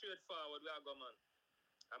straightforward, we are go, man.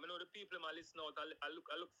 I mean, know the people might listen out. I look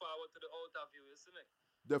forward to the out of you see me?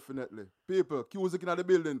 Definitely. People, KUZIKK in the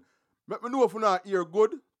building. Let me know if you not hear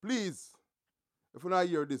good, please. If you not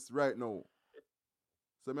hear this right now.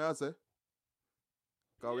 So may I say?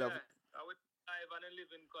 Yeah, we have... I would live and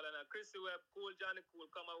live in color. Chrissy Webb, Cool Johnny Cool,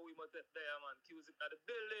 come on, we must there, man. KUZIKK at the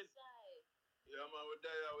building. Yeah, man, we're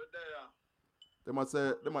there. They might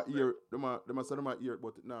say, they might hear it,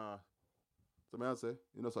 but nah. So may I say,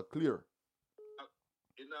 you know, so clear.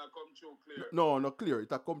 It not come through clear. No, not clear.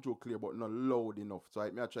 It have come through clear, but not loud enough. So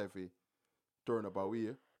I may try to turn up a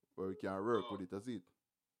way where we can work with it. That's it.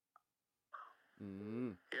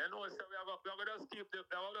 Yeah, no, so we are gonna just keep the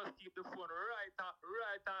phone right.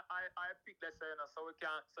 I pick that so, you know, so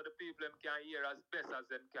the people can hear as best as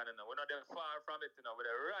they can. You know, we're not that far from it. You know, we're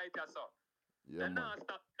right so. Yeah, then now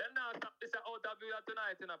stop this out of you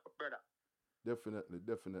tonight, you know, brother.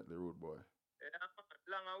 Definitely, rude boy. Yeah,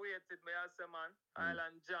 long awaited, may I say, man.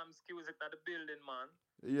 Island Jamz, KUZIKK at the building, man.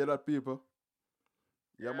 You hear that, people?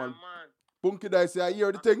 Yeah, man. man. Punky Dice, I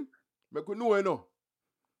hear the thing. Make we know, you know.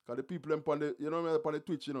 Because the people upon the, you know, upon the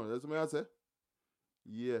Twitch, you know. That's what I say.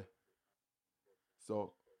 Yeah.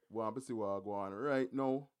 So, we want to see what go on right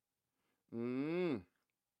now.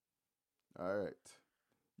 All right.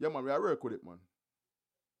 Yeah, man, we are work with it, man.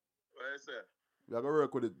 What you say? We are going to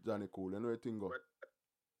work with it, Johnny Cool. You know what thing go?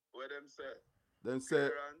 What them say? Them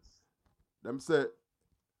say,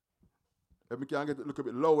 if we can get it look a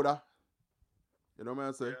bit louder, you know what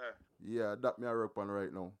I say? Yeah, that me I work on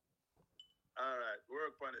right now. All right,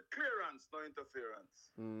 work on it. Clearance, no interference.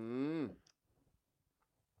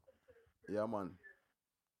 Yeah, man.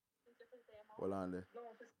 Hold on there.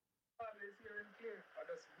 No, it's here and clear. I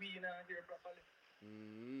just wean and hear properly.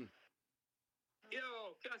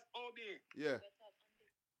 Yo, Cass OB. Yeah.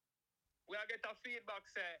 We are get a feedback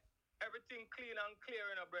say everything clean and clear,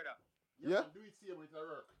 you know, brother. Yeah. Do it see with the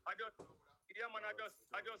work. I just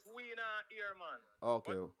wean and hear, man.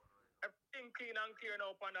 Okay. But everything clean and clear now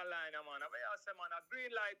up on the line, man. I say, man, a green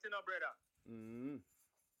light, you know, brother.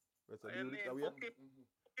 What's the music?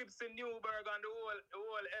 Keeps the Newburgh and the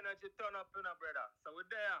whole energy turn up, you know, brother. So we're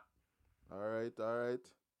there. All right. So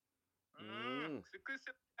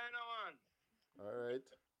Christian, man. All right.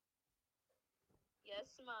 Yes,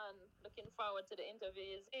 man. Looking forward to the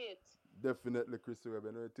interview, is it? Definitely, Chrissy Webb,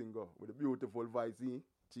 you know thing go. With the beautiful voice,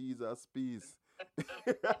 Jesus, peace. I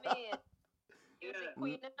mean, the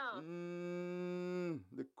queen now.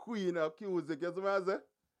 The queen of KUZIKK, you know what I say?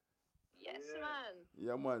 Yes, man.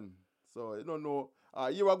 Yeah, man. So, you don't know.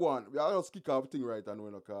 Here we go on. We are just kick off thing right now,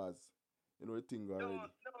 you know, cause, you know, the thing already. No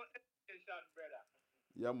hesitation, brother.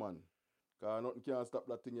 Yeah, man. Cause nothing can stop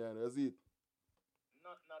that thing, you know, you see it?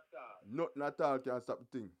 Nothing at all can stop the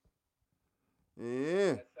thing.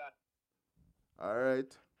 Yeah. Yes, sir. All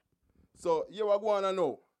right. So, here we go on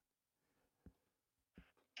now.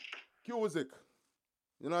 KUZIKK.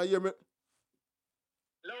 You know, hear me?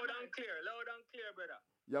 Loud and clear, brother.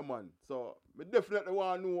 Yeah, man. So, me definitely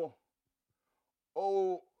want to know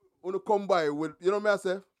how you come by with, you know what I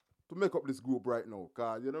say, to make up this group right now.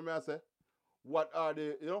 Because, you know what I say, what are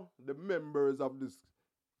the, you know, the members of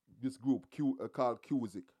this group called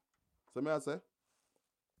KUZIKK? So, me I say?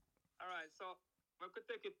 All right, so we could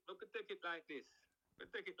take it like this.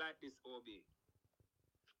 OB.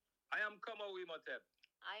 I am Kamo Wimotep.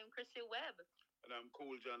 I am Chrissy Webb. And I'm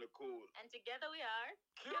Cool Johnny Cool. And together we are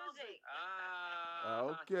KUZIKK.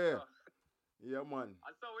 Okay. Yeah, man.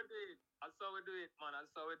 That's how we do it, man.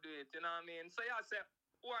 That's how we do it. You know what I mean? So, yeah, say,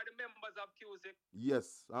 who are the members of KUZIKK?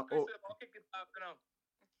 Yes. Kick it off, you know.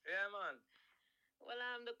 Yeah, man. Well,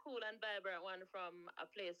 I'm the cool and vibrant one from a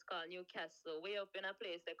place called Newcastle, way up in a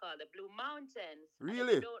place they call the Blue Mountains.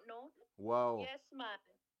 Really? And if you don't know? Wow. Yes, man.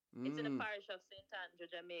 It's in the parish of St. Andrew,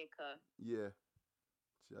 Jamaica. Yeah.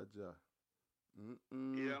 Jaja.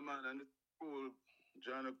 Yeah, man, and it's cool.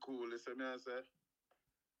 Johnny Cool, listen me I say.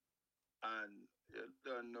 And you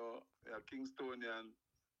don't know, you're Kingstonian,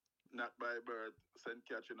 not by birth, St.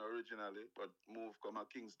 Catherine originally, but moved come to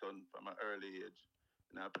Kingston from an early age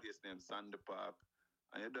in a place named Sandy Park.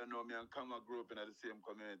 And you don't know me and Kama grew up in the same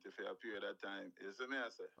community for a period of time. You see me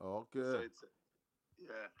I say? Okay. So it's,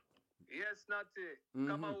 yeah. Yes, Natty.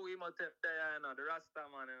 Kama we must have there, you know, the Rasta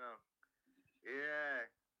man, you know.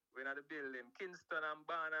 Yeah. We're in the building, Kingston and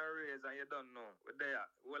born and raised, and you don't know. We're there.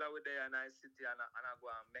 We're there in a city and I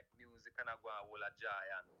go and make music and I go and hold a joy.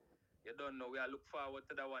 And you don't know. We are look forward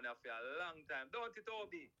to that one for a long time. Don't it,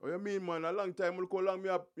 Obi? What you mean, man? A long time will call on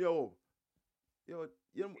me up, yo. You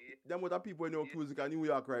know, them other people in your KUZIKK in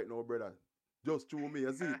New York right now, brother. Just through me,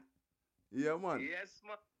 you see? Yeah, man. Yes,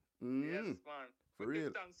 man. Yes, man. For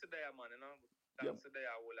real. Give thanks to there, man, you know. thanks to their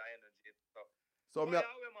whole energy. So me, man,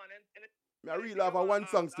 I really have a one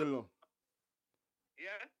song still now.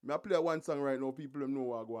 Yeah? Me I play a one song right now. People them know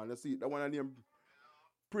what I go on. You see it? That one I name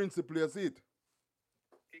Principle, you see it?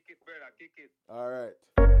 Kick it, brother, kick it. Alright.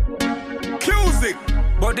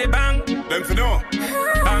 KUZIKK, body bang, them for know.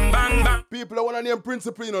 Bang, bang, bang. People I want to name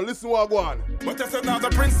Principle, you know. Listen what I go on. But I said now the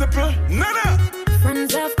principle, nada.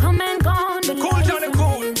 Friends have come and gone, but Cool, Johnny,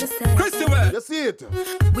 cool. Christopher, You see it?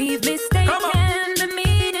 we've mistaken the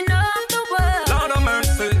meaning of the word. Lord of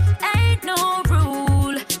mercy. Ain't no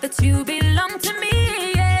rule that you belong to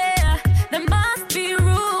me. Yeah, there must be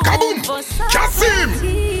room Kaboom! for Kasim!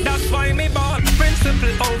 sovereignty. That's why me bought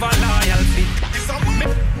principle over loyalty. It's a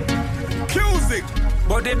KUZIKK,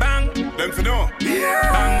 body bang, them for know.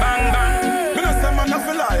 Yeah. Bang, bang, bang. Me not say man not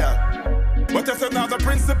for liar. But I said now the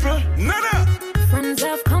principle, nada. Friends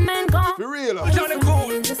have come and gone. For real. Johnny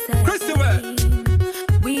Cool, Christopher,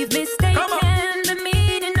 we've mistaken the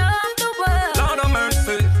meaning of the word. Lord of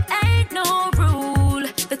mercy. Ain't no rule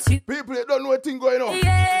that you. People that don't know what thing going on.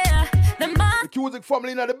 Yeah, there The must KUZIKK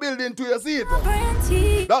family in the building too, you see it? be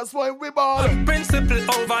sovereignty. That's why we ball. Principle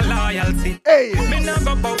over loyalty. Hey! Me not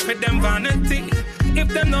go bout with them vanity. If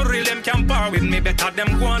them no real, them can par with me. Better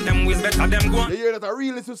them go on, them with better them go on. You hear that a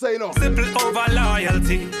realist you say no? Simple over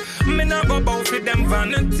loyalty. Me not go bout with them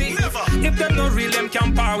vanity. Never. If them no real, them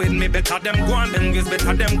can par with me. Better them go on, them with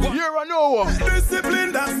better them go on. Here I know.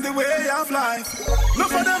 Discipline, that's the way of life. None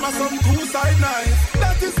of them are some two-side knife.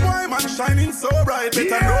 That is why man shining so bright.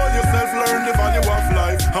 Better know yourself, learn the value of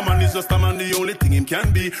life. A man is just a man, the only thing him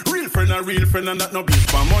can be. Real friend, and that no beef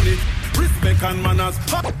for money. Respect and manners.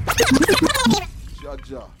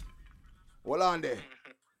 Jaja. Hold on there.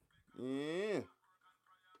 Yeah.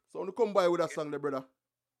 So you come by with a song there, brother.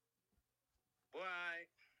 Boy,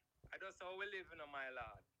 I just how we living on my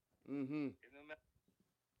lord. Mm-hmm. You know,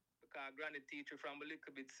 because granny teacher from a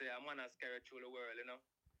little bit say a man has carried through the world, you know.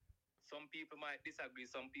 Some people might disagree,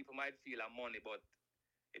 some people might feel a money, but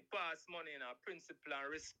it pass money in a principle and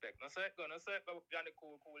respect. No say it go, Johnny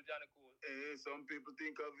Cool, Johnny Cool. Hey, some people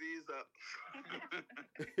think of visa.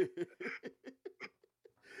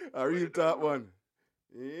 A real top one.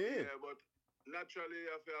 Yeah. Yeah, but naturally you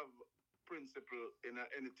have to have principle in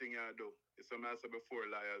anything you do. It's a matter before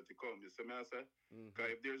loyalty comes. It's a matter.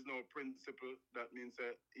 Because if there's no principle, that means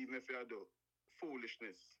even if you do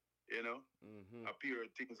foolishness, you know, appear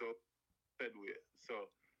things out said way. So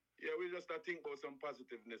yeah, we just think about some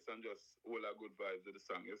positiveness and just all our good vibes of the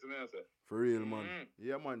song. You see what I say? For real, man.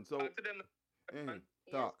 Yeah, man. So, To them,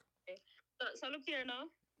 talk. So look here now.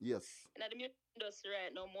 Yes. In the music industry right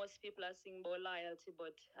now, most people are singing about loyalty,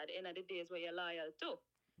 but at the end of the day is where you're loyal to.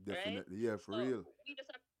 Definitely. Right? Yeah, for So real. we just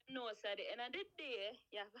have to know, so at the end of the day,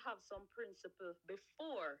 you have to have some principle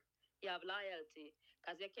before you have loyalty.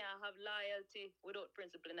 Because you can't have loyalty without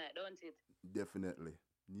principle in it, don't it? Definitely.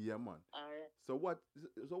 Yeah, man. All right. So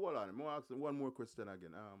hold on. I'm gonna ask one more question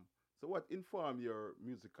again. So what inform your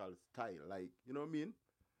musical style? Like, you know what I mean?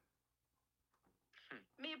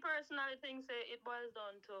 Me personally think it boils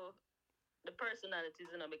down to the personalities,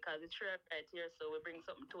 you know, because it's right here, so we bring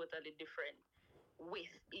something totally different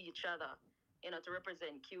with each other, you know, to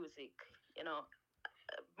represent KUZIKK. You know,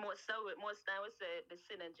 most time we say the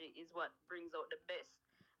synergy is what brings out the best.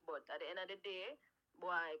 But at the end of the day,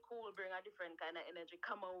 boy, Cool bring a different kind of energy,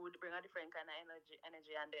 come on would bring a different kind of energy, and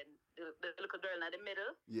then the little girl in the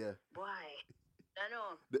middle. Yeah. Boy, I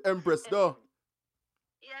know. The Empress, though.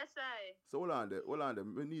 Yes, I. So hold on there.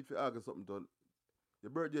 We need to ask you something done.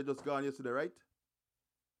 Your birthday just gone yesterday, right?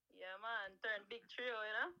 Yeah, man. Turn big trio,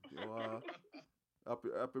 you know?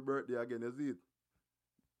 Happy birthday again, is it?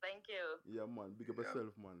 Thank you. Yeah, man. Big up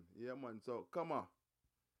yourself, man. Yeah, man. So, come on.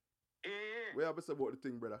 Yeah. What have to say about the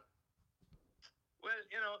thing, brother? Well,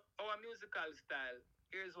 you know, our musical style,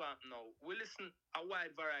 here's what now. We listen a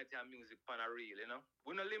wide variety of music on a reel, you know.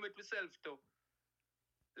 We don't limit ourselves to,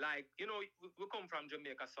 like, you know, we come from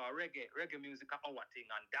Jamaica, so reggae music are our thing,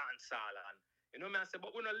 and dancehall, and, you know what I say,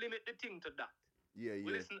 but we don't limit the thing to that. Yeah.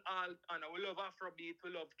 We listen all, and we love Afrobeat,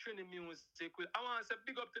 we love Trini music. I want to say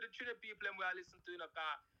big up to the Trini people and we are listening to, you know,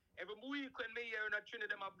 because every week when me hear in a Trini,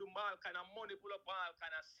 them have do all kind of money, pull up all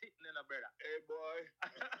kind of sitting in a brother. Hey, boy.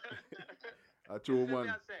 That's true,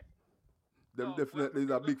 man. Them definitely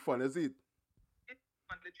is a big fan, is it?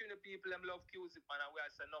 The Trini people, them love KUZIKK, man, and we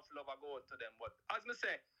have enough love I go out to them. But as me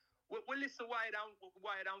say, we listen wide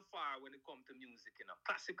and far when it comes to music, you know,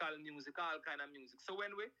 classical music, all kind of music. So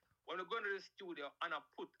when we go to the studio and I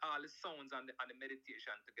put all the sounds and the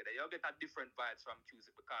meditation together, you'll get a different vibes from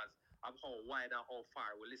KUZIKK because of how wide and how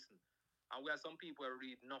far we listen. And we have some people who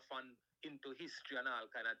read enough and into history and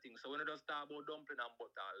all kind of things. So when we just talk about dumpling and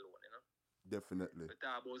butter alone, you know. Definitely. We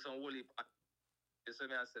talk about some woolly. You see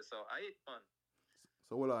me I say so. I hit, man.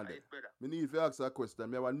 So hold on I there. hit, brother. Me need to ask a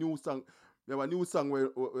question. We have a new song. We have a new song where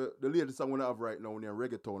the latest song we have right now in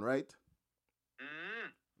reggaeton, right?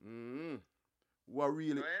 What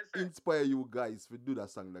really inspire you guys to do that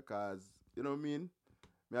song? Because, you know what I mean?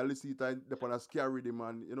 Me I listen to it on a scare rhythm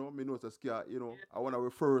and, you know, me know it's a scare, you know, I want to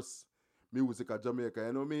reverse music of Jamaica,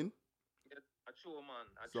 you know what I mean? Yeah, a true man.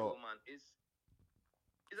 It's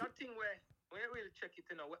a thing where when you really check it,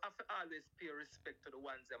 you know, we have to always pay respect to the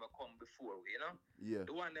ones that have come before we, you know? Yeah.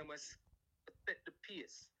 The one that must set the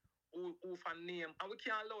pace. Who for name, and we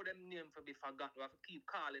can't allow them name to be forgotten. We have to keep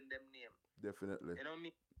calling them name. Definitely. You know what I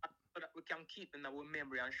mean? So that we can keep them in our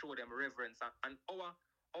memory and show them reverence. And our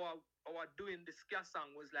doing this ska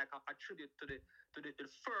song was like a tribute to the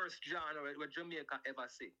first genre where Jamaica ever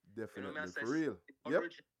see. Definitely. You know what I mean? For real.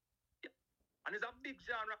 Yep. Yeah. And it's a big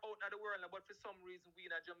genre out in the world, but for some reason we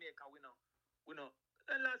in Jamaica, we know.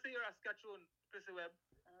 And let's say you're a ska tune, Chrissy Webb.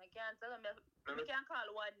 I can't tell them. We can't call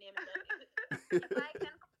one name. If I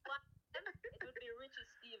can call one name, it would be Richie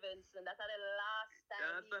Stevenson. That's the last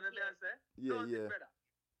time. Yeah.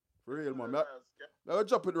 For real, man. I'll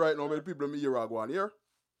drop it right now, but people in me hear I go on here.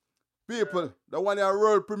 People, the one here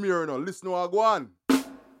world premiere, you know, listen to I go on.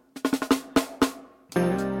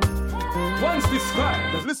 Once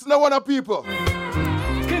described. Listen to one of people.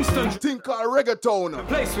 Kingston. Thing called reggaeton. The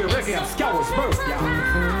place where reggae and ska was birthed,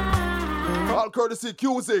 yeah. All courtesy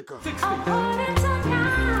KUZIKK.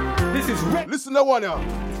 This is reggae. Listen to one here.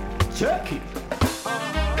 Check it.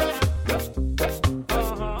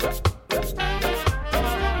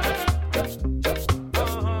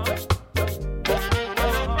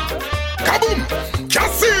 Kaboom!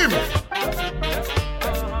 Kasim!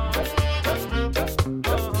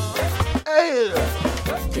 Hey!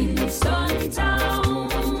 Kingston town,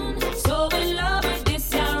 so in love with this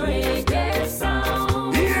reggae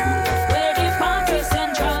sound. Yeah! Where the party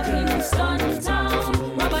central Kingston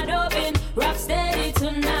town, rubber dubbing, rock steady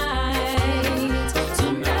tonight.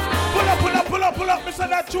 Pull up, Mr.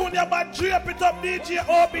 That Junior man, drape it up, DJ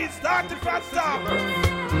OB, start it faster.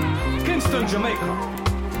 Kingston, Jamaica.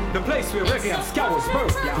 The place where reggae and ska was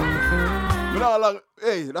birthed, yeah. Me not like,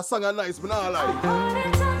 hey, that song is nice, me not like.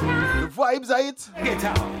 The vibes are it. Get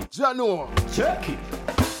out. Jano. Check it.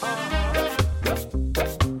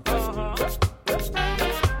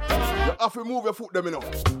 You have to move your foot them, you know.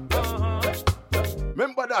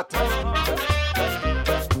 Remember that.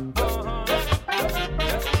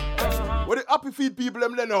 What the happy feet people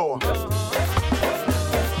them there now?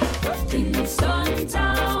 Kingston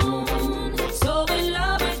town, so in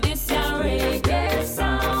love with this reggae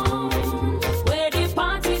sound. Where the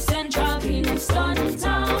party central Kingston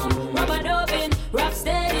town, rubber dubbing, rock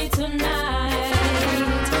steady tonight.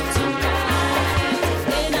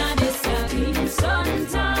 In this Kingston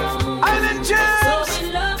town, Island Jamz! so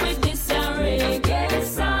in love with this reggae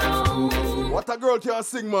sound. What a girl can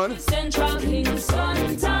sing, man. Central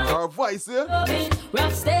Kingston town, Her voice, yeah? dubbing,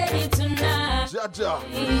 rock steady tonight. Jaja.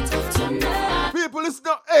 Tonight. People, listen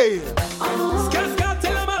up. Hey. Ska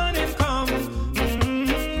till the morning come.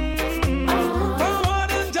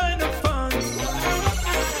 Forward and join the fun.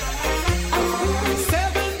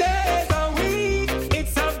 7 days a week,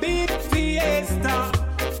 it's a big fiesta.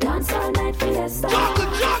 Dance all night fiesta.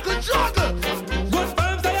 Jogger. Good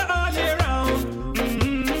vibes they are all year round.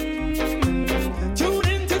 Tune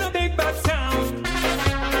into the big bad sound.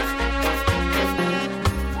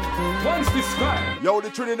 Once described. Yo, the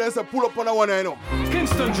Trinidad say pull up on the one, I know.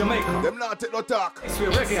 Kingston, Jamaica. Them not take no talk. Place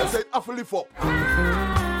where reggae They and say it have to lift up.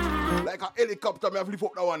 Like a helicopter, me have to lift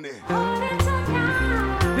up that one there.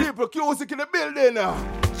 People, KUZIKK in the building now.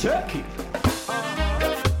 check it.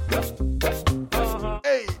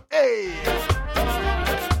 Hey.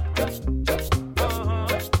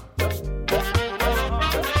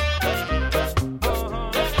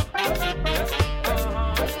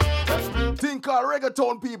 Think called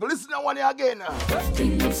reggaeton people. Listen to one here again.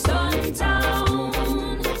 Kingston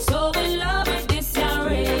town, so in love with this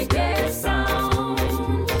reggae sound.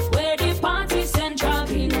 Where the party central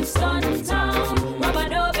Kingston town, rubber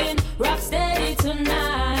dubbing, rock steady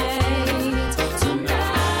tonight.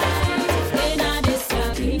 In this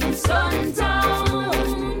Kingston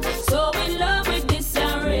town, so in love with this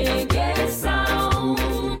reggae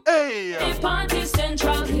sound. Hey. The party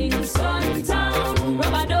central Kingston town,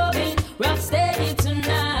 rubber dubbing, rock steady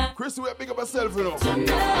tonight. Chris, we big up yourself, you know.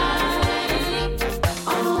 Tonight.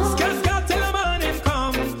 Ska till the morning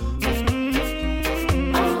come.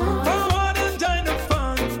 Forward and join the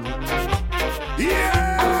fun.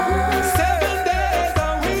 Yeah! 7 days a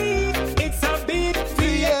week, it's a big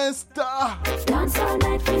fiesta. Fiesta. Dance all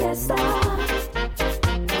night fiesta.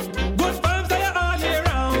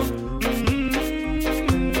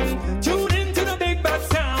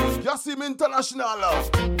 International.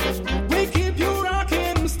 We keep you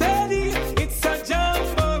rocking steady. It's a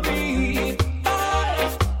jamboree.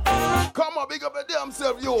 Come on, big up the damn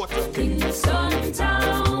self, youth. In the sun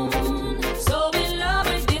town, so in love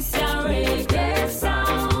with this reggae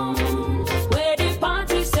sound. Where the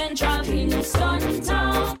party central in the sun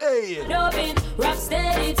town. Hey. Dubbing rock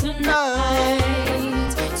steady tonight.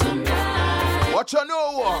 What you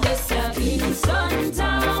know? This in sun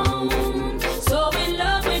town, so in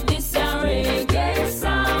love with this reggae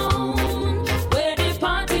sound. Where the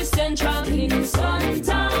party central in sun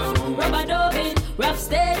town. Rubber dubbing rock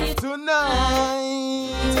steady tonight.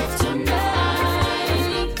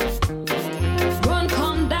 Run,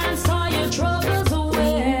 come dance all your troubles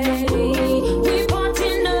away. We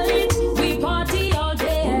party night, we party all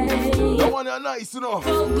day. That one are nice, you know.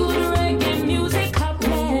 So good reggae music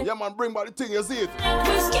happening. Yeah, man, bring back the thing, you see it.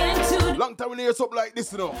 Long time we hear something like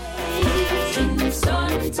this, you know. In the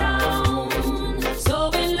sun town,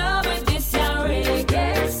 so in love with this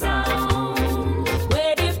reggae sound.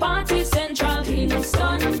 Where the party central in the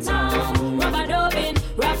sun town. Rubber dubbing,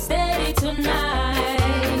 rock steady tonight.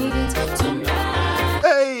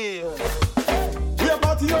 Hey! We are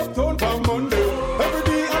party uptown from Monday. Every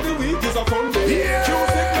day of the week is a fun day. Yeah.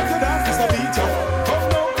 Tuesday, let the dance is a beat. Come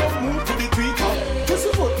now, come move to the tweeter. Kiss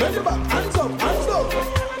your foot, bend your back, hands up, hands up.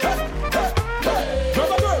 Hey, hey, hey.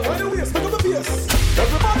 Grab a girl, wind the waist, pick up the bass.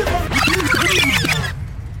 Everybody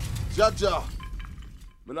Jaja.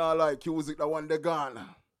 Me not like KUZIKK, that one they gone.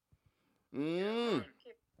 Hello.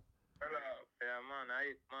 Yeah, man, I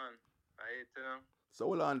hate, you know. So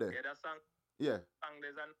hold on there. Yeah, that song, Yeah.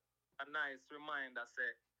 there's a nice reminder,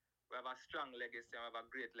 say, we have a strong legacy and we have a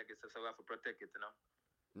great legacy, so we have to protect it, you know.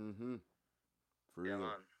 Mm-hmm. For Yeah, real.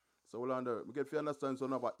 man. So hold on there. We get to understand so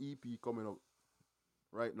now about EP coming up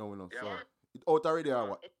right now, you know. Yeah, So man. it out already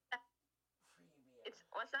or what? It's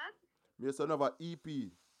what's that? Yes, another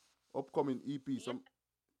EP. Upcoming EP. Some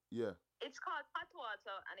yeah. It's called Hot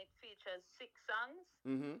Water and it features 6 songs.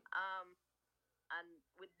 Mm-hmm. And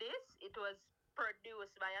with this, it was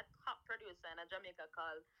produced by a top producer in Jamaica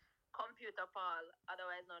called Computer Paul,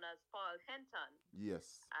 otherwise known as Paul Henton.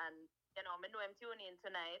 Yes. And you know, I know him tuning in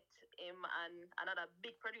tonight. Him and another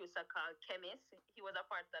big producer called Chemist. He was a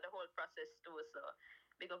part of the whole process too. So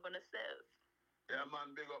big up on yourself. Yeah,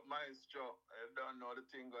 man, big up Maestro. I don't know the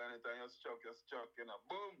thing going anytime you're stuck, you know.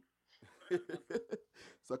 Boom!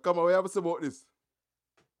 So come on, what you have to say about this?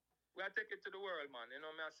 We are taking it to the world, man. You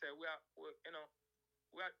know, me I say, we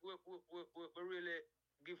really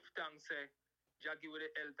give thanks, say, Jah give you the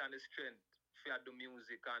health and the strength for do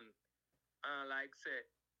music and like say,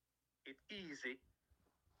 it's easy,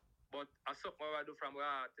 but I something we do from our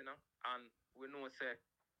heart, you know, and we know say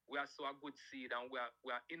we are so a good seed and we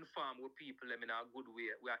are informed with people in a good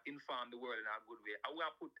way. We are informed the world in a good way, and we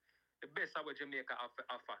are put the best of what Jamaica offer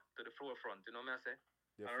to the forefront. You know what I say?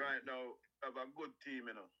 All right, now we have a good team,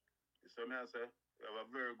 you know. So me I say we have a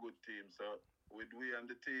very good team. So with we and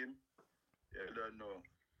the team, you don't know.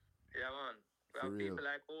 Yeah, man. We have people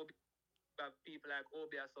like Obi. We have people like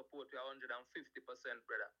Obi I support. We are 150%,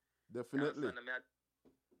 brother. Definitely.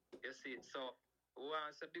 You see, so we want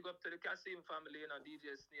to say big up to the Kasim family, you know,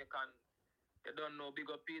 DJ Snake, and you don't know, big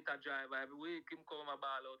up Peter Driver. Every week him come a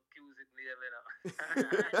ball out KUZIKK name, you know.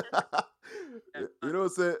 You know,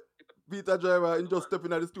 say Peter Driver, he just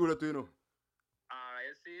stepping at the studio too, you know.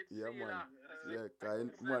 You see it? Yeah, see man. that? Yeah,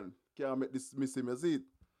 kind man. Can't make this miss him, you see it?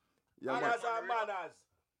 Yeah, man. Manners are manners.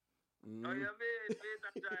 Oh, you mean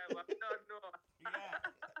Peter Driver? I don't know. Yeah,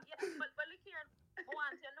 but look here, I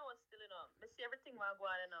want you to know still, you know. I see everything while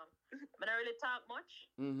going on, you know. I don't really talk much,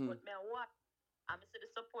 but me what? I see the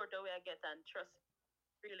support that we get and trust.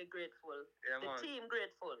 Really grateful. Yeah, the man. team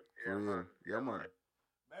grateful. Yeah, man. Yeah, man.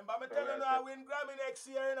 Remember me telling you I win Grammy next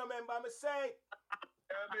year, you know, remember me say.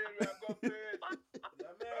 Yeah, man, we are going to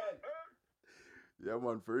Yeah, man. Yeah,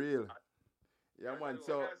 man, for real. Yeah, man,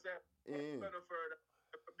 so... further,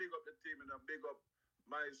 big up the team, you know, big up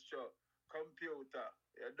Maestro, Computer,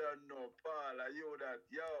 you don't know, Paul, you that,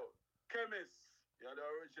 yo, Chemist, you're the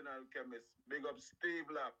original Chemist, big up Steve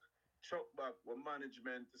Lock, Chuck Back, with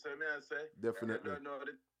management, so me I say, Definitely. you don't know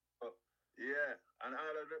the, yeah, and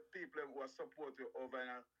all of the people who are support you all over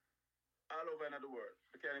in the world,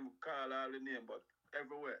 we can't even call all the name, but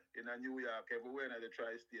everywhere, in New York, everywhere in the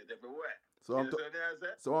tri-state, everywhere. So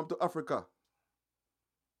I'm to Africa.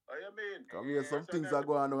 Oh, you mean? Come here, some things are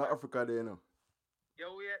going on in Africa there, you know. You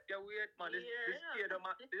wait, man. This stadium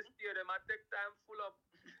might take time full up.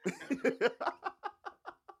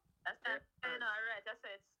 That's that, you know, right, that's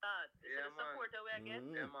how it starts. Yeah, the support that we get.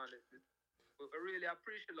 Yeah, man. we really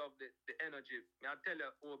appreciate the energy. I tell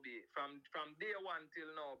you, Obi, from day one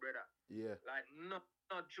till now, brother. Yeah. Like, not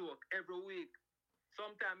joke. Every week.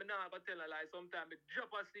 Sometimes I know I tell a lie. Sometimes I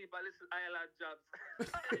drop asleep. I listen to Island Jamz.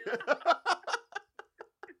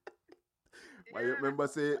 But you remember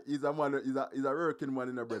say he's a man, he's a working man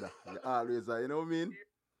in a brother. He always, you know what I mean?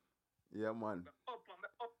 Yeah, man. Up,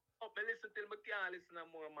 I listen till I can't listen no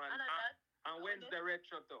more, man. And when's the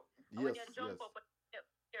retro too? When you jump up and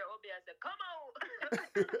hear Obi, I say, come out!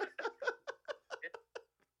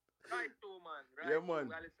 Right too, man. Right Yeah, man.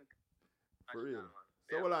 For real.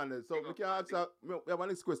 So, hold on then. So, we can ask, we have a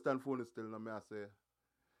next question for you still, may I say?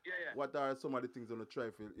 Yeah. What are some of the things on the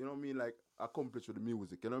try for, you know what I mean, like, accomplish with the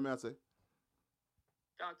music, you know what I say?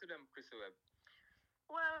 Talk to them, Chris Webb.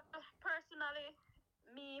 Well, personally,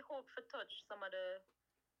 me hope to touch some of the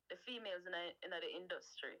females in the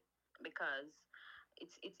industry, because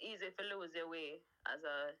it's easy to lose your way as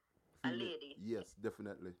a lady. Yes,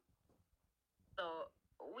 definitely. So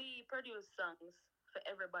we produce songs for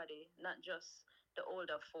everybody, not just the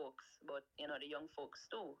older folks, but the young folks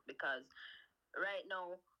too. Because right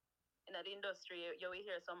now in the industry, you will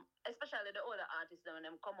hear some, especially the older artists, when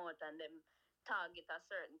them come out and them target a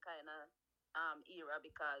certain kind of era,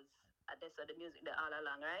 because that's the music they all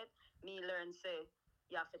along, right? Me learn say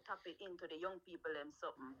you have to tap it into the young people and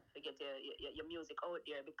something to get your music out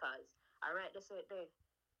there, because alright, they say there,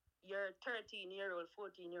 you're 13-year-old,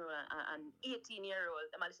 14-year-old, and 18-year-old,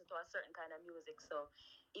 they might listen to a certain kind of music. So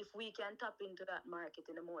if we can tap into that market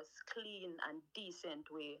in the most clean and decent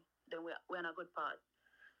way, then we're in a good part.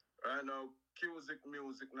 Right now, KUZIKK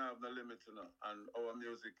music now have no limit, and our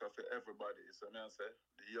music are for everybody. So I say,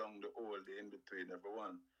 the young, the old, the in between,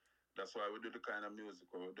 everyone. That's why we do the kind of music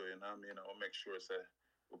we're doing. I mean, I'll make sure say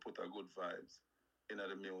we put a good vibes in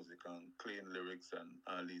the music and clean lyrics and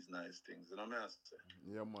all these nice things. You know what I say?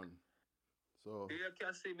 Yeah, man. So you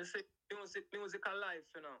can see me say music alive,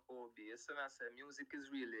 Obi. So I say music is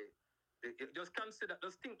really. Just consider,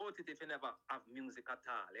 just think about it if you never have music at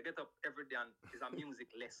all. You get up every day and it's a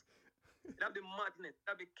music lesson. That'd be madness,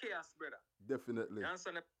 that'd be chaos, brother. Definitely. You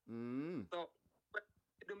understand? So,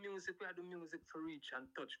 we do music for reach and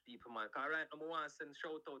touch people, man. Because right now, I want to send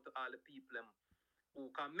shout out to all the people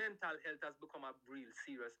who can mental health has become a real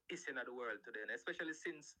serious issue in the world today, and especially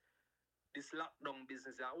since this lockdown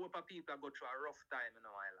business. I hope people go through a rough time in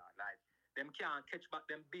Ireland. Like, them can't catch back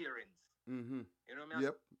them bearings. Mm-hmm. You know what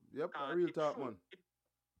I mean? Yep, a real talk, man. It's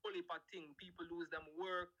only a thing. People lose them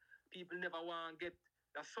work. People never want to get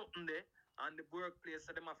something there. And the workplace,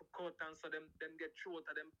 so them have to cut and so them get thrown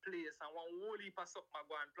to them place. And one whole heap of something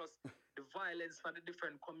going. Plus the violence for the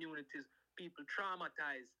different communities. People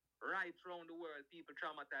traumatized right around the world. People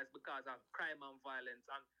traumatized because of crime and violence.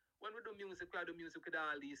 And when we do music with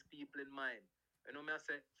all these people in mind. You know what I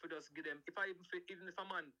say? For just give them, even if a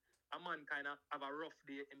man kind of have a rough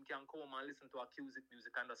day, him can come and listen to a KUZIKK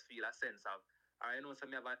music and just feel a sense of, so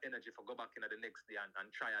me have an energy for go back in the next day and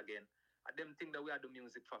try again. And them think that we are the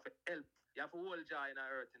music for help. You have a whole joy in the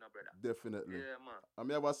earth, brother. Definitely. Yeah, man. I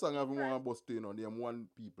mean, I have a song I want to bust to, them one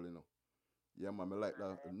people, Yeah, man, I like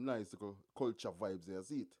that nice little culture vibes there,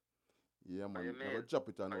 see it? Yeah, man. I will drop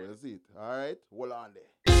it and you see it. All right? Hold on there.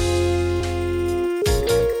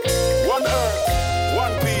 One earth,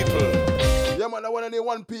 one people. Yeah, man, I want to need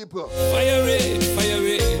one people. Fire it, fire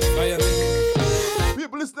it, fire it.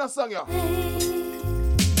 People listen to that song, yeah.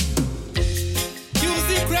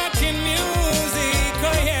 KUZIKK rocking music,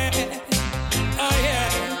 oh yeah. Oh yeah,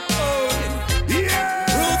 oh yeah.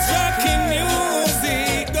 Roots rocking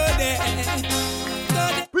music, go there.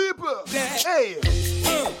 People, hey.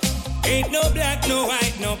 Ain't no black, no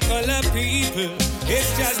white, no color people.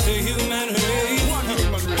 It's just the human race. One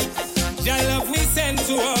human race. Your love we send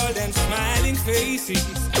to all them smiling faces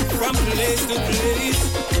from place to place.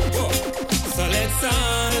 Whoa. So let's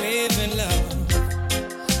all live in love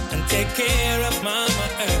and take care of Mama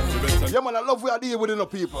Earth. Yeah, man, I love we are dealing with the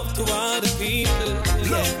people. To all the people,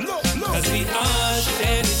 cause we all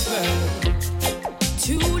share this world.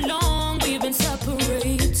 Too long we've been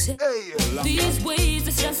separated. Hey. These ways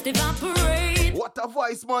it's just evaporate. What a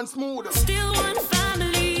voice, man, smooth. Still one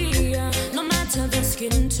family, no matter the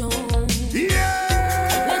skin tone.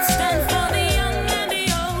 Yeah. Let's stand for the young and the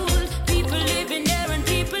old. People living there and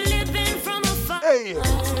people living from afar. Hey.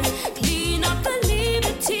 Clean up the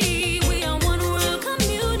liberty. We are one world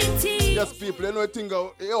community. Yes, people, you know the thing,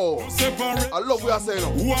 yo. Separate. I love what you're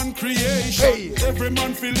saying. One creation. Hey. Every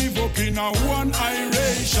man feel live up in a one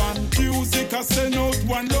iration. KUZIKK a send out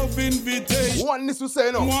one love invitation. One this to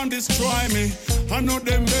say no. One destroy me. I know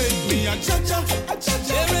them made me a cha-cha.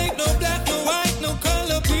 There ain't no black, no white, no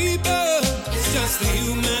color people. It's just the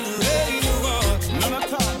human race.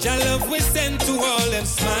 love we send to all them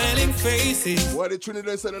smiling faces. Why the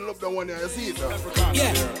Trinidad said I love that one here? You see it now?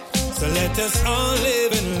 Yeah. So let us all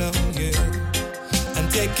live in love, yeah.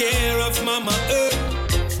 And take care of Mama Earth.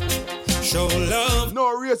 Show love.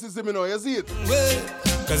 No racism, you know. You see it? Well,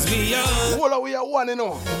 cause we are. All we are one, you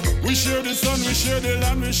know. We share the sun, we share the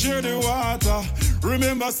land, we share the water.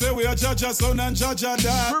 Remember, say we are Jaja son and Jaja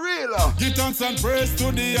dad. For real. Give thanks and praise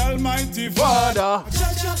to the Almighty Father.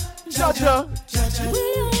 Jaja.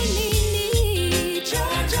 We only need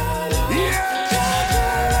Jaja love. Yeah. Jaja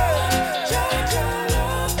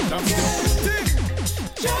love.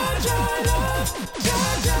 Jaja love.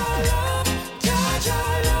 Jaja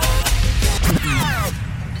love.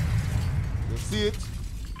 You see it?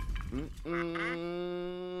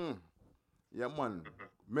 Yeah, man.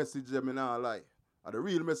 Message them in our lie. The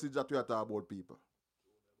real message that we are talking about people.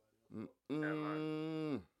 Yeah,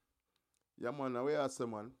 man. Now we are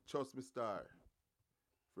some man. Trust me, star.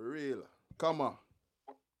 For real. Come on.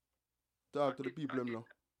 Talk to the people, them now.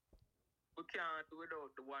 We can't do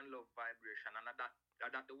without the one love vibration, and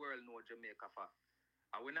that the world know Jamaica for.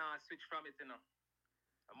 And we now switch from it, you know.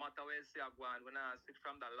 No matter where you see a go on, we now switch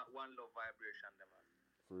from that one love vibration, them.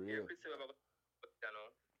 For real. You know.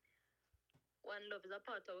 One love is a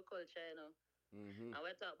part of our culture, you know. And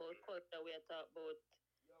we talk about culture, we talk about,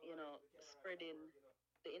 you know, spreading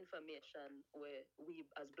the information where we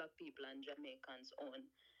as black people and Jamaicans own.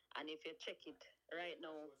 And if you check it right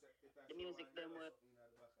now, the music them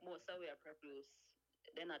most of we are produce,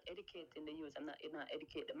 they're not educating the youth and not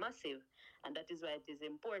educate the massive. And that is why it is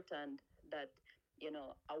important that, you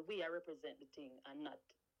know, we are represent the thing and not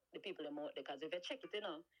the people them out there. Because if you check it, you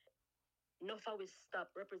know, enough of we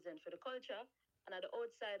stop represent for the culture, and the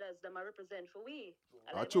outsiders them are represent for we.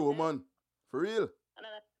 True, man. For real. And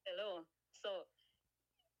hello. So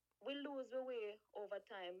we lose the way over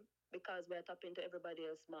time because we are tapping into everybody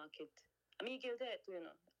else's market. I mean, you guilty too, you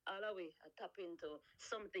know. All the way I tap into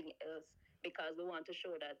something else because we want to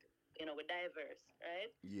show that, you know, we're diverse, right?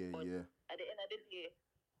 Yeah, but yeah. At the end of the day,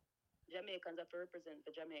 Jamaicans have to represent the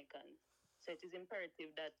Jamaicans. So it is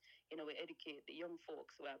imperative that, you know, we educate the young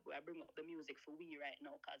folks who are bring up the music for we right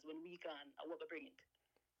now, because when we can, I want to bring it.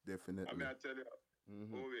 Definitely. I mean, I tell you,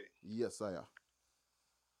 Owe, yes, I am.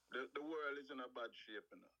 The world is in a bad shape,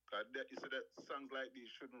 you know. You see that songs like these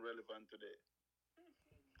shouldn't relevant today.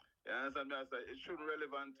 You understand me? I say it shouldn't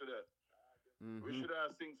relevant today. We should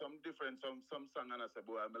have sing some different, some song, and I say,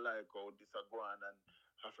 boy, I'm like how this are going, and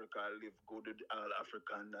Africa live good, all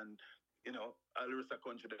African, and you know, all the rest of the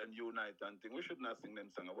country and unite and thing. We should not sing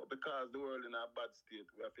them songs, but because the world in a bad state,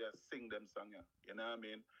 we have to sing them songs. You know what I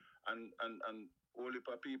mean? And only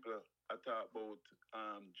for people I talk about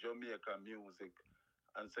Jamaica music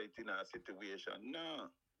and say it in a situation.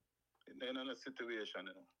 No, it ain't in a situation,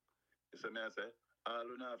 you know. You see me, I say, all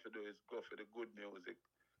you have to do is go for the good music.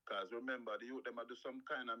 Because remember, the youth them do some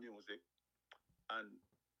kind of music, and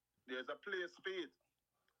there's a place for it.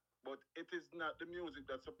 But it is not the music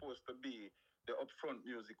that's supposed to be the upfront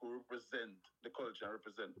music who represent the culture and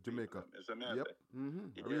represent Jamaica. People. So yep.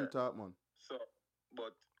 Yeah. Real talk, man. So,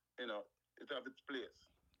 but, you know, it have its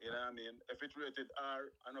place. You know what I mean? If it rated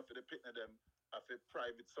R, enough of the picking them, I feel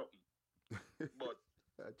private something. But,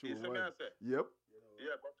 you see me I say? Yep.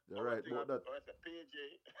 Yeah, but you're right about that.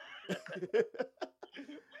 PJ.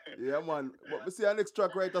 Yeah, man. But we see our next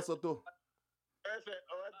track right also too. I say,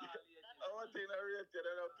 I think I rated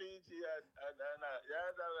PG and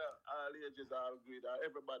all ages are good,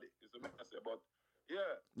 everybody is a mess. But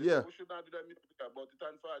yeah, we should not do that music, but it's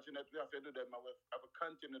unfortunate we have to do them. We have to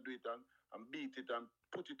continue to do it and beat it and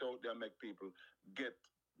put it out there and make people get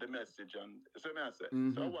the message. And so I say,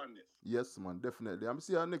 so oneness. Yes, man, definitely. I'm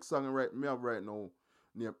see our next song right now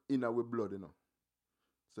named Inner With Blood, you know.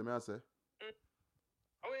 So I say.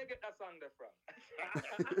 Where you get that song there from?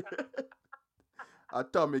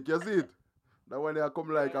 Atomic, you see it? That one they come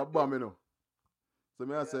like a bomb, you know. So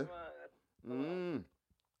I say,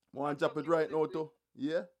 want to chop it right now too?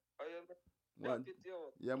 Yeah? Man.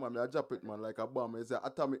 Yeah, man, I chop it, man, like a bomb. It's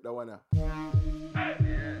atomic, that one. Yeah.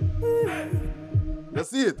 You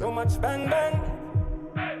see it? Too much bang bang.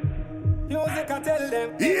 Music, I tell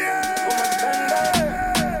them. Yeah! Too much bang bang.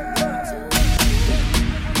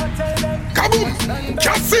 I tell them. Kaboom!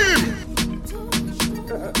 Kasim!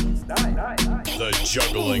 The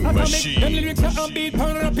juggling machine. Them lyrics are upbeat,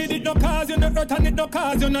 pound rapid, it no cause you no hurt and it no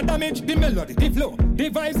cause you no damage. The melody, the flow, the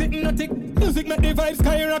vibes hypnotic. Music make the vibes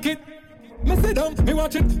skyrocket. Me sit down, me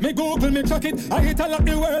watch it, me Google, me track it. I hit a lot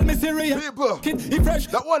the world, me serious. People, it fresh.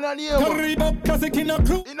 That one on here, man. Carry up, classic in a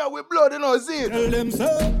crew. Inner With Blood, you know, see it? Tell them so.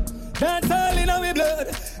 Dance all in our blood.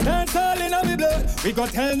 Dance all in our blood. We go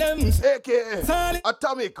tell them. AKA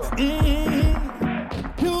Atomic.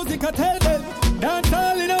 Music I tell them. Dance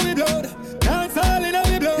all in our blood. Dance all in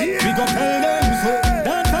our blood. We go tell them. So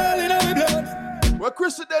dance all in our blood. Well,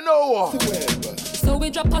 Chris, they know. So we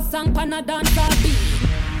drop a song pan a dance all beat.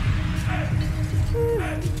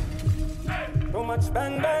 Too much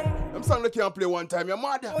bang bang. Them song they can't play one time, your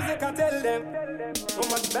mother. Music I tell them. Too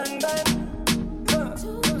much bang bang.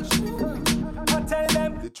 I tell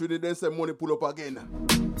them. The truth they say money pull up again.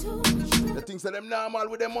 The things that them normal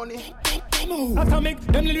with their money. Atomic,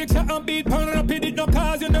 them lyrics are upbeat, pound rapid, it no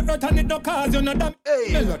cause you no hurt and it no cause you no damn.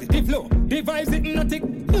 Hey. Melody, the flow, the vibes hypnotic,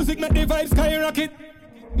 music make the vibes skyrocket.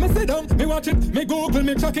 Me sit down, me watch it, me Google,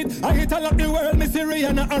 me track it. I hit a lot the world, me see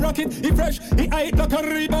Rihanna a rocket. He fresh, he height like a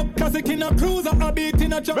Reebok, classic in a cruiser, a beat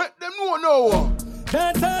in a jump. Let them know.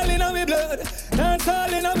 Dance all in our blood, dance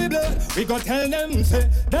all in our blood. We go tell them, say,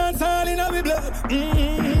 dance all in our blood.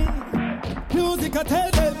 Music I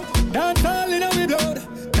tell them, dance all in our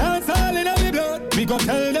blood, dance all in our blood. We go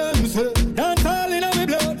tell them, say, dance all in our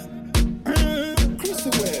blood.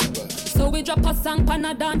 So we drop a song pan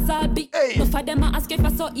a dance all beat. Hey. No for them a ask if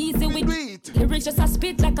I so easy with Beat. lyrics just a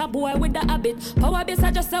spit like a boy with the habit. Power bass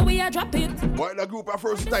I just say we a drop it. Why the group are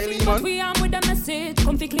first styling, But man? we arm with the message.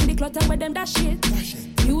 Come fi clean the clutter with them that shit.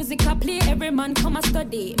 Music I play, every man come a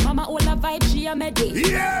study. Mama all a vibe, she a medic.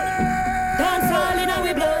 Yeah! Dance all in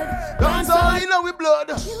our blood. Dance all in our blood.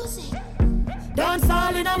 Dance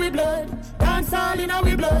all in our blood. Dance all in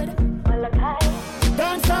our blood.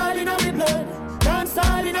 Dance all in our blood. Dance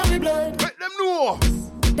all in our blood. Let them know.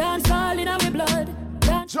 Dance all in our blood.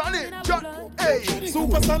 Dance all Johnny, in our John, blood. hey.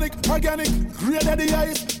 Supersonic, organic, greater the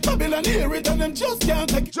ice. Babylon hear it and them just can't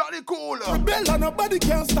take it. Johnny Cool. Rebel and nobody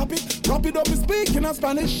can stop it. Wrap it up, me speaking in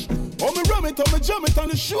Spanish. Oh, me rum it, oh, me jam it,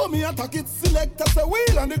 and you show me attack it. Select us a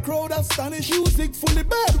wheel and the crowd astonish. Music fully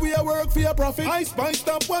bad, we a work for your profit. I spice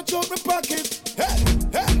stop, watch out me pocket. Hey,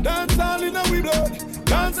 hey, dance all in our blood.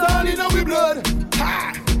 Dance all in our blood.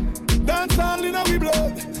 Ha! Dance all in our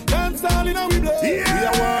blood. Dance all in our blood. Yeah. We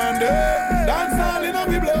are one day. Dance all in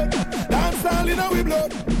our blood. Dance all in our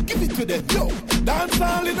blood. Give it to them, yo. Dance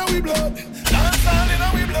all in our blood. Dance all in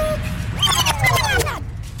our blood.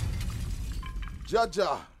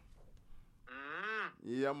 Jaja.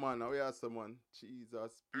 Yeah, man. How you are, someone?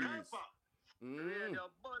 Jesus, please.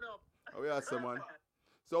 How you are, someone?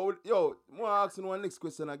 So, yo, I want to ask you one next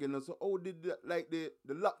question again. So, how did the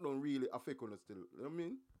lockdown really affect on us still? You know what I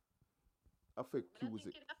mean? Affect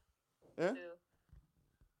KUZIKK. Eh?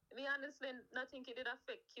 Me honestly, not think it did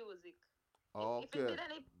affect KUZIKK. Okay. If it did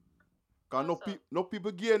any... Because no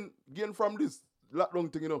people gain from this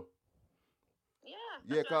lockdown thing, you know? Yeah,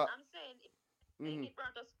 Yeah, that's what I'm saying. It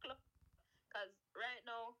brought us close. Because right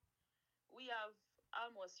now, we have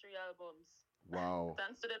almost 3 albums. Wow.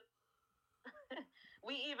 Thanks to the...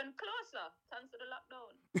 we even closer, thanks to the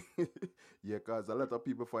lockdown. Yeah, because a lot of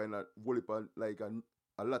people find that Wolipa like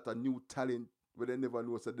a lot of new talent where they never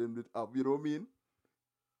know so them did have, you know what I mean?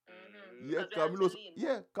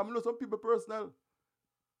 Yeah, come know some people personal.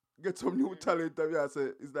 Get some new talent and I say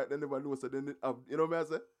it's like they never know so they did have, you know what I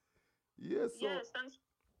say? Yeah, so yes, thanks.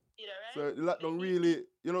 Right? So the lockdown really,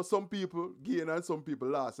 you know, some people gain and some people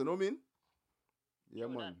lost, you know what I mean? Yeah,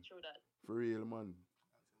 true man. True that. For real, man.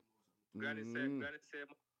 Granny say,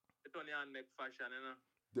 it's only hand make fashion, you know?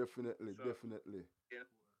 Definitely. Yeah,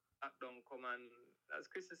 lockdown come and,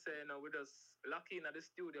 as Chris is saying, you know, we just lock in at the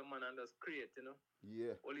studio, man, and just create, you know?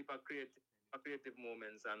 Yeah. Only for creative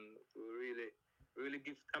moments, and we really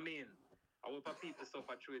give, I mean, I hope people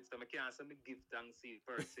suffer through it, so I can't say me give thanks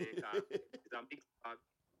per se, because it's a mixed bag.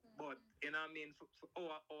 But, you know what I mean, for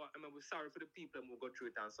I mean, we're sorry for the people who go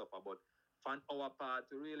through it and suffer, but for our part,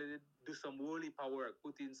 to really do some whole heap of work,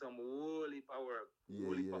 put in some whole heap of work,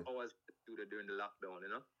 whole heap of hours to do that during the lockdown, you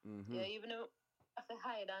know? Yeah, even though I have to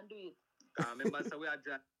hide and do it. I remember so we had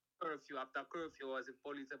curfew, after curfew was the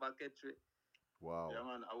police ever catch it. Wow. Yeah,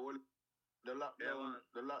 man, the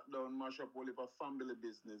lockdown mash up all of family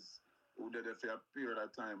business who did it for a period of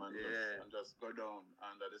time and just go down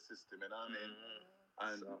under the system, you know what I mean?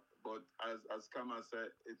 But as Kama said,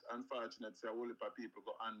 it's unfortunate that a whole heap of people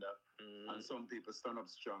go under and some people stand up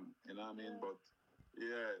strong, you know what I mean? But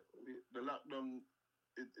yeah, the lockdown,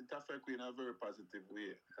 it affects we in a very positive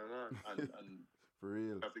way. And for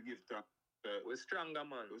real. I have to give thanks. We're stronger,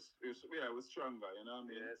 man. We're stronger, you know what I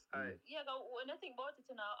mean? Yes, Yeah, but when I think about it,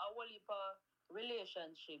 you know, a whole heap of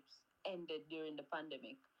relationships ended during the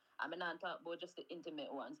pandemic. I mean, I'm talking about just the intimate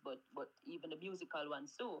ones, but even the musical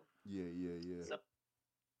ones too. Yeah. So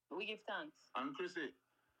we give thanks. And Chrissy,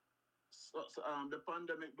 the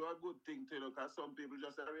pandemic do a good thing too, because some people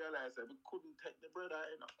just realize that we couldn't take the bread out,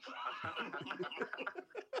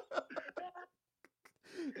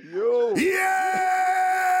 Yo.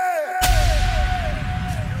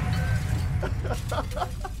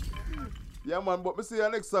 Yeah, man, but me see your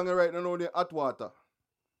next song right now, the Hot Water.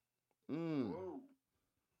 And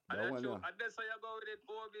that's how you go with it,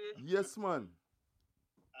 Bobby. Yes, man.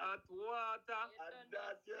 Hot water. And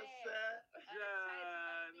that you say.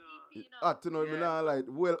 Hot, you know, me not like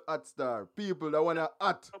well hot star. People that wanna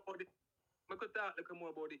hot. I could talk a little more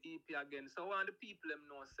about the EP again. So one of the people them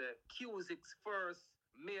know say KUZIKK's first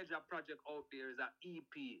major project out there is an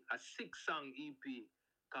EP, a 6-song EP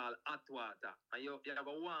called Hot Water. And you have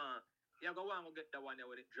a one to get that one here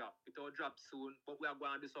when it drop. It will drop soon, but we are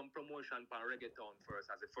going to do some promotion for Reggaeton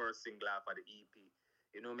first as the first single for the EP.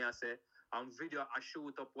 You know me I say? And video I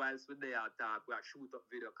shoot up whilst we there talk. We are shoot up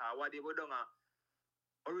video. Because what they go down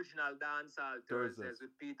original dancehall Thursdays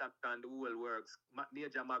with Peter and the whole works,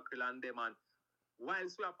 Major Mackerel and them, and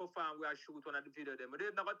whilst we are perform, we are shoot one of the video them. We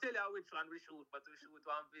didn't never tell you which one we shoot, but we shoot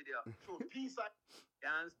one video. Shoot piece. You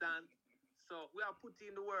understand? So we are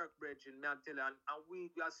putting the work, Bridget, me I tell you, and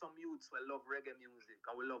we are some youths who love reggae music,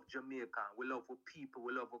 and we love Jamaica, we love our people,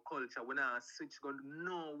 we love our culture. We not switch going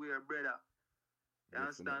nowhere, brother. You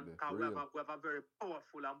understand? Because we have a very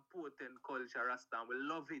powerful and potent culture, Rasta, and we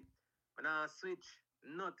love it. We not switch.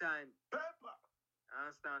 No time. Pepper.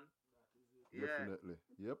 Understand? Definitely.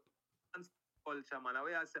 Yep. Culture, man.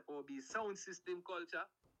 We are say OB sound system culture.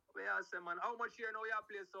 We are say, man, how much year now you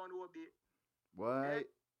play sound OB? Why?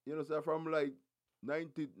 You know, sir, from like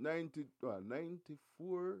 94,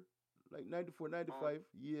 like 94, 95,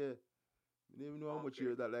 yeah. You don't even know how much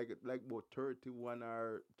years that, like about 31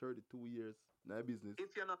 or 32 years. Not business.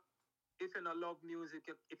 If you not love music,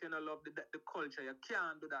 if you not love the culture, you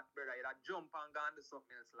can't do that, brother. You jump and go and do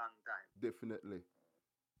something else long time. Definitely.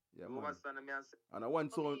 Yeah, you man. And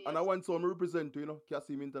I want some represent, you know,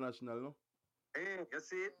 Kasim International, no? Hey, you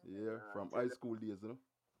see it? Yeah, from high school days, you know?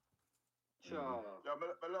 Sure. Yeah,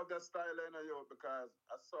 I love that style, you know, yo, because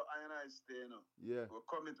I saw I stay, you know. Yeah. When we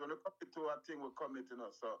commit to a thing, we commit, you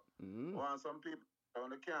know, so want some people,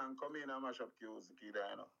 when they can't come in and mash up KUZIKK, you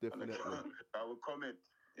know. Definitely. I will commit.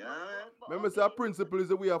 Yeah. Remember, say, principle is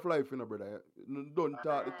a way of life, you know, brother. Don't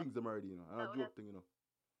talk the things I'm already, you know. And a joke thing, you know.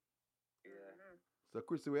 Yeah. So,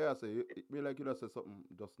 Chrissy, what I say, it me like you just say something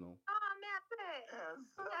just now. Oh, me I say.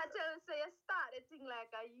 I tell you, say you start the thing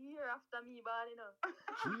like a year after me, but you know.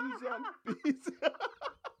 Jeez and peace.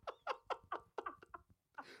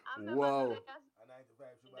 Wow. Wow.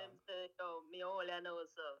 Them say, yo, me all I know,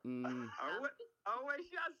 so. What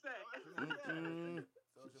she say?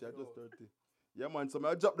 She just 30. Yeah, man, so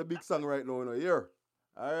I drop the big song right now, you know, here.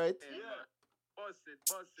 All right? Yeah. Bust it.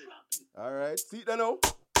 All right, see it now.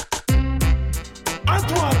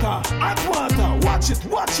 Hot water, watch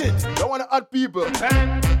it. Don't want to add people.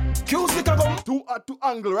 KUZIKK go too hot to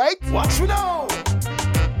angle, right? Watch you now.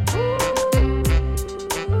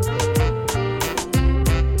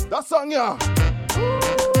 That song, yeah.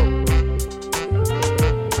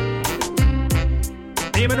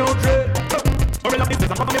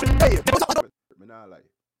 Me not lie,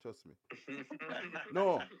 trust me.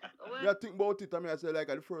 No, me I think about it. I mean, I say like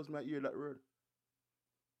at the first I hear that word.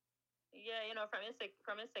 Yeah, you know, from your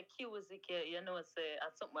say KUZIKK, you know, say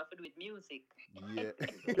something have to do with music. Yeah.